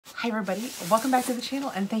Hi everybody, welcome back to the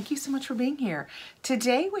channel and thank you so much for being here.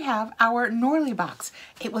 Today we have our Norlii box.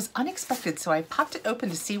 It was unexpected, so I popped it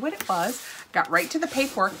open to see what it was, got right to the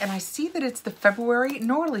paperwork, and I see that it's the February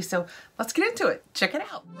Norlii, so let's get into it. Check it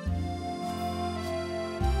out.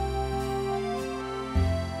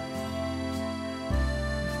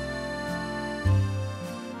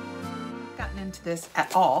 Into this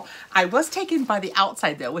at all. I was taken by the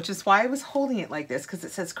outside though, which is why I was holding it like this, because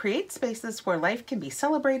it says create spaces where life can be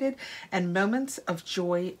celebrated and moments of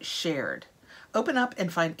joy shared. Open up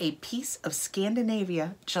and find a piece of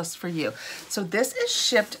Scandinavia just for you. So this is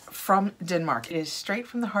shipped from Denmark. It is straight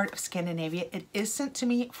from the heart of Scandinavia. It is sent to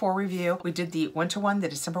me for review. We did the winter one, the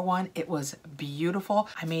December one. It was beautiful.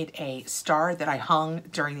 I made a star that I hung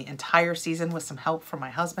during the entire season with some help from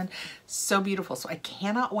my husband. So beautiful. So I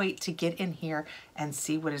cannot wait to get in here and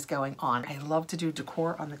see what is going on. I love to do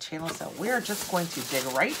decor on the channel, so we're just going to dig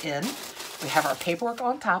right in. We have our paperwork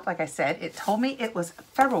on top. Like I said, it told me it was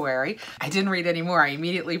February. I didn't read anymore. I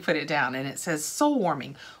immediately put it down, and it says soul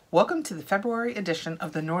warming. Welcome to the February edition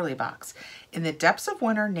of the Norlii box. In the depths of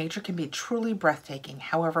winter, nature can be truly breathtaking.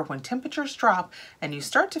 However, when temperatures drop and you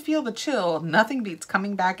start to feel the chill, nothing beats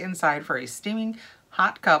coming back inside for a steaming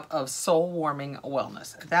hot cup of soul warming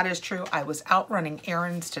wellness. That is true. I was out running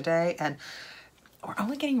errands today and we're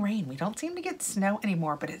only getting rain. We don't seem to get snow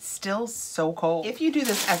anymore, but it's still so cold. If you do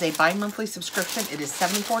this as a bi-monthly subscription, it is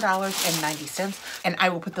 $74.90. And I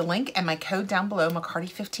will put the link and my code down below,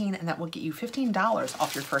 McCarty15, and that will get you $15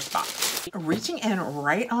 off your first box. Reaching in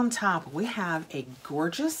right on top, we have a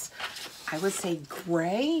gorgeous, I would say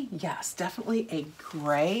gray. Yes, definitely a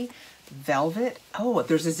gray velvet. Oh,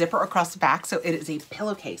 there's a zipper across the back, so it is a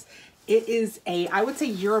pillowcase. It is a, I would say,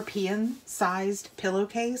 European sized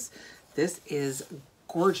pillowcase. This is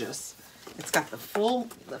gorgeous. It's got the full,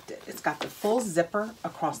 lift it, it's got the full zipper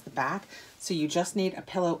across the back. So you just need a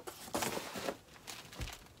pillow.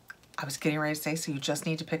 I was getting ready to say, so you just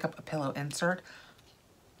need to pick up a pillow insert.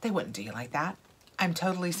 They wouldn't do you like that. I'm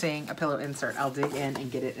totally seeing a pillow insert. I'll dig in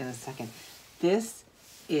and get it in a second. This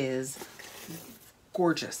is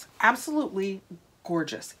gorgeous. Absolutely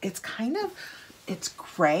gorgeous. It's kind of, it's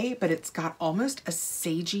gray, but it's got almost a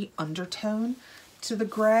sagey undertone to the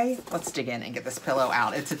gray. Let's dig in and get this pillow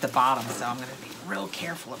out. It's at the bottom, so I'm going to be real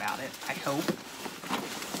careful about it, I hope.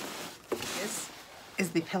 This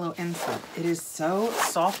is the pillow insert. It is so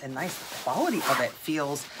soft and nice. The quality of it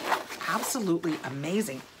feels absolutely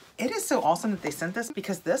amazing. It is so awesome that they sent this,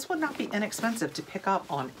 because this would not be inexpensive to pick up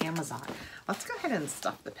on Amazon. Let's go ahead and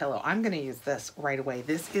stuff the pillow. I'm going to use this right away.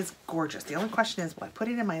 This is gorgeous. The only question is, will I put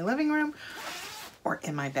it in my living room or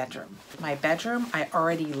in my bedroom? My bedroom, I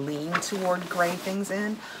already lean toward gray things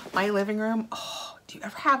in. My living room, oh, do you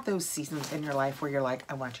ever have those seasons in your life where you're like,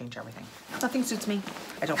 I want to change everything? Nothing suits me.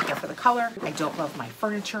 I don't care for the color. I don't love my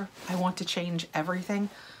furniture. I want to change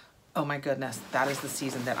everything. Oh my goodness, that is the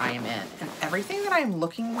season that I am in. And everything that I'm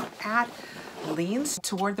looking at leans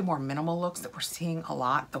toward the more minimal looks that we're seeing a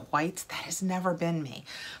lot. The whites, that has never been me.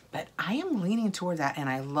 But I am leaning toward that, and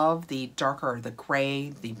I love the darker, the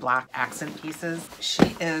gray, the black accent pieces.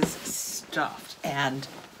 She is stuffed and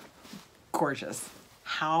gorgeous.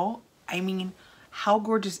 How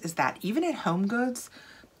gorgeous is that? Even at Home Goods,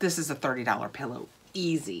 this is a $30 pillow.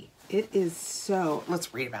 Easy. It is so,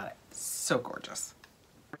 let's read about it. So gorgeous.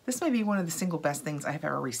 This may be one of the single best things I have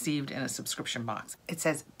ever received in a subscription box. It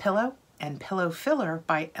says Pillow and Pillow Filler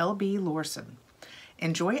by L.B. Lorson.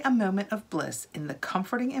 Enjoy a moment of bliss in the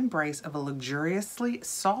comforting embrace of a luxuriously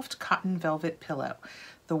soft cotton velvet pillow.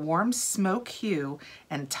 The warm smoke hue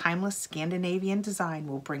and timeless Scandinavian design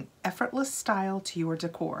will bring effortless style to your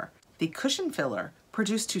decor. The cushion filler,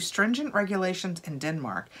 produced to stringent regulations in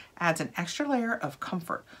Denmark, adds an extra layer of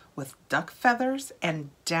comfort with duck feathers and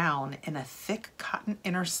down in a thick cotton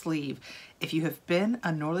inner sleeve. If you have been a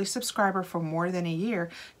Norlii subscriber for more than a year,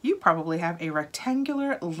 you probably have a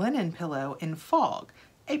rectangular linen pillow in fog,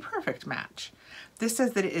 a perfect match. This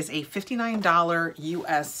says that it is a $59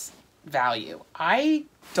 US value. I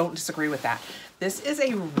don't disagree with that. This is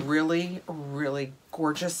a really, really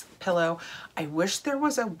gorgeous pillow. I wish there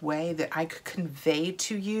was a way that I could convey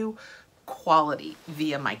to you quality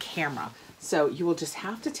via my camera. So you will just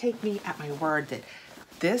have to take me at my word that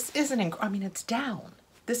this is I mean, it's down.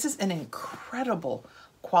 This is an incredible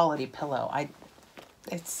quality pillow.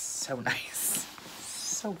 It's so nice.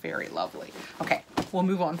 So very lovely. Okay, we'll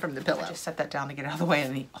move on from the pillow. I just set that down to get out of the way,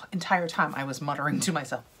 and the entire time I was muttering to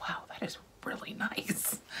myself, wow, that is really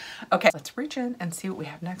nice. Okay, let's reach in and see what we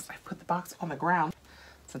have next. I put the box on the ground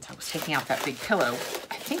since I was taking out that big pillow.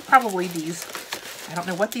 I think probably these, I don't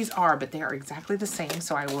know what these are, but they are exactly the same,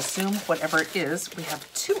 so I will assume whatever it is we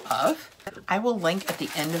have two of. I will link at the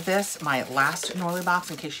end of this my last Norlii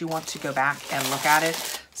box in case you want to go back and look at it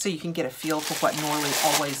so you can get a feel for what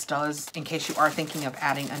Norlii always does in case you are thinking of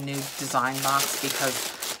adding a new design box,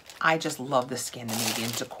 because I just love the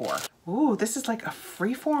Scandinavian decor. Ooh, this is like a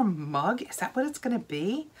freeform mug. Is that what it's gonna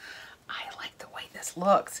be? I like the way this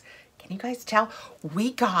looks. Can you guys tell?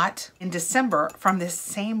 We got in December from this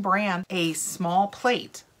same brand a small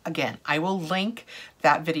plate. Again, I will link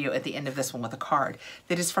that video at the end of this one with a card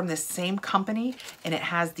that is from the same company, and it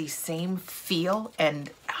has the same feel, and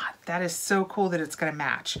that is so cool that it's gonna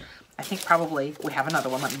match. I think probably we have another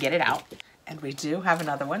one. Let me get it out. And we do have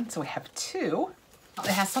another one, so we have two. It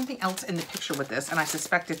has something else in the picture with this, and I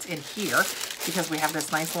suspect it's in here because we have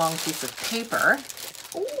this nice long piece of paper.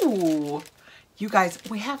 Ooh. You guys,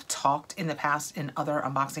 we have talked in the past in other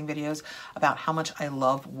unboxing videos about how much I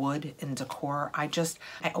love wood in decor. I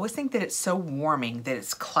always think that it's so warming, that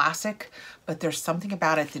it's classic, but there's something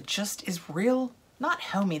about it that just is real, not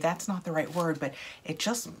homey, that's not the right word, but it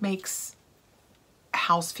just makes a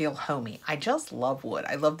house feel homey. I just love wood.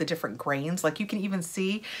 I love the different grains. Like you can even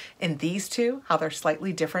see in these two how they're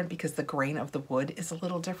slightly different because the grain of the wood is a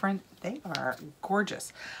little different. They are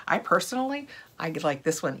gorgeous. I personally, I like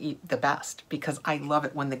this one the best because I love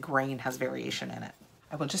it when the grain has variation in it.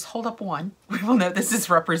 I will just hold up one. We will know this is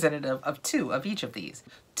representative of two of each of these.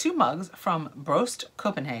 Two mugs from RWPP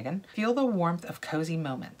Copenhagen. Feel the warmth of cozy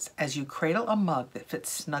moments as you cradle a mug that fits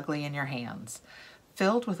snugly in your hands.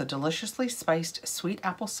 Filled with a deliciously spiced sweet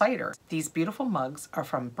apple cider. These beautiful mugs are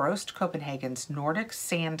from RWPP Copenhagen's Nordic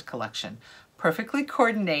Sand collection. Perfectly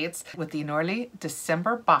coordinates with the Norlii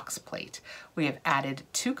December box plate. We have added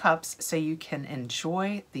 2 cups so you can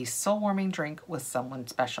enjoy the soul-warming drink with someone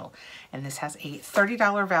special. And this has a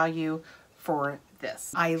 $30 value for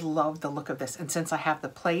this. I love the look of this. And since I have the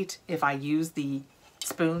plate, if I use the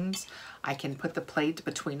spoons, I can put the plate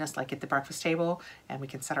between us like at the breakfast table and we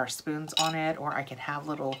can set our spoons on it, or I can have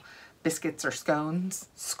little biscuits or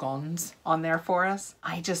scones on there for us.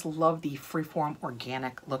 I just love the freeform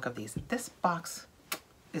organic look of these. This box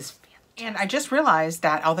is fantastic. And I just realized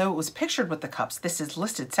that although it was pictured with the cups, this is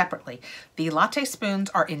listed separately. The latte spoons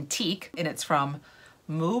are in teak and it's from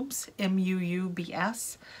Moobs,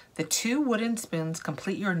 M-U-U-B-S. The 2 wooden spoons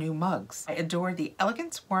complete your new mugs. I adore the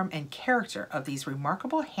elegance, warmth, and character of these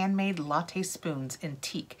remarkable handmade latte spoons in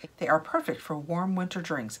teak. They are perfect for warm winter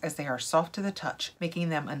drinks as they are soft to the touch, making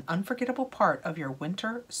them an unforgettable part of your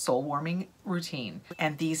winter soul-warming routine.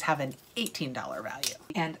 And these have an $18 value.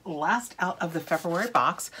 And last out of the February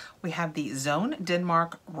box, we have the Zone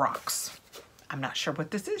Denmark Rocks. I'm not sure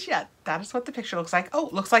what this is yet. That is what the picture looks like. Oh,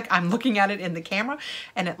 it looks like I'm looking at it in the camera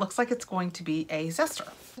and it looks like it's going to be a zester.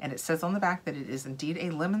 And it says on the back that it is indeed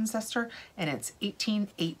a lemon zester and it's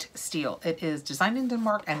 18/8 steel. It is designed in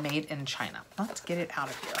Denmark and made in China. Let's get it out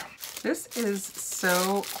of here. This is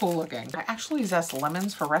so cool looking. I actually zest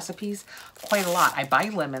lemons for recipes quite a lot. I buy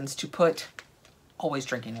lemons to put, always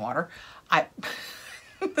drinking water.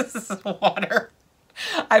 This is water.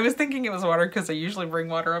 I was thinking it was water because I usually bring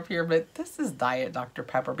water up here, but this is Diet Dr.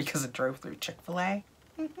 Pepper because it drove through Chick-fil-A.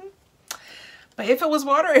 But if it was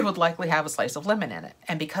water, it would likely have a slice of lemon in it.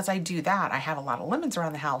 And because I do that, I have a lot of lemons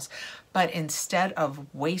around the house. But instead of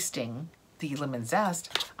wasting the lemon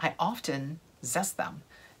zest, I often zest them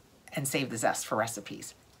and save the zest for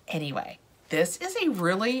recipes. Anyway, this is a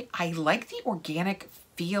really, I like the organic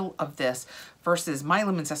feel of this versus my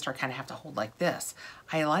lemon zester I kind of have to hold like this.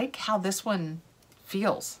 I like how this one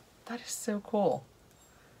feels. That is so cool.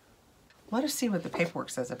 Let us see what the paperwork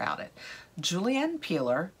says about it. Julienne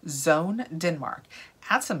Peeler, Zone Denmark.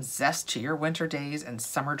 Add some zest to your winter days and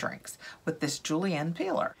summer drinks with this Julienne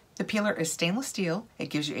Peeler. The peeler is stainless steel. It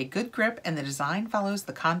gives you a good grip and the design follows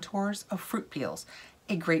the contours of fruit peels.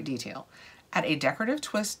 A great detail. Add a decorative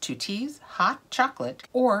twist to teas, hot chocolate,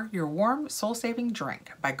 or your warm soul-saving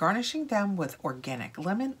drink by garnishing them with organic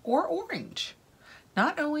lemon or orange.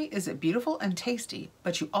 Not only is it beautiful and tasty,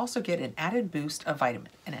 but you also get an added boost of vitamin,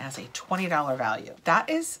 and it has a $20 value. That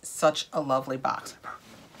is such a lovely box.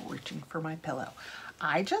 I'm reaching for my pillow.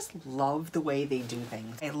 I just love the way they do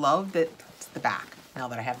things. I love that it's the back, now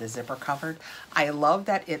that I have the zipper covered. I love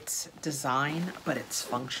that it's design, but it's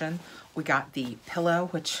function. We got the pillow,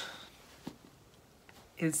 which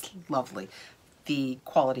is lovely. The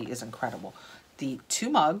quality is incredible. The 2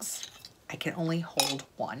 mugs, I can only hold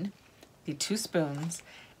one. The 2 spoons,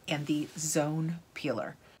 and the Zone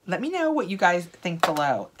Peeler. Let me know what you guys think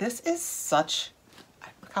below. This is such,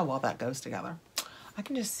 look how well that goes together. I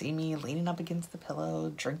can just see me leaning up against the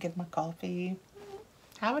pillow, drinking my coffee,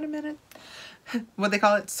 having a minute. What they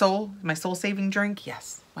call it, my soul-saving drink?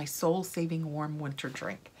 Yes, my soul-saving warm winter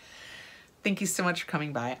drink. Thank you so much for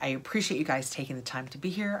coming by. I appreciate you guys taking the time to be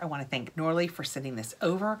here. I want to thank Norlii for sending this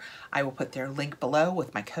over. I will put their link below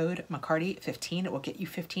with my code McCarty15. It will get you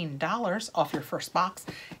 $15 off your first box.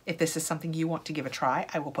 If this is something you want to give a try,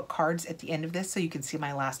 I will put cards at the end of this so you can see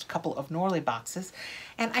my last couple of Norlii boxes.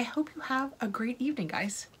 And I hope you have a great evening,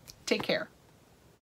 guys. Take care.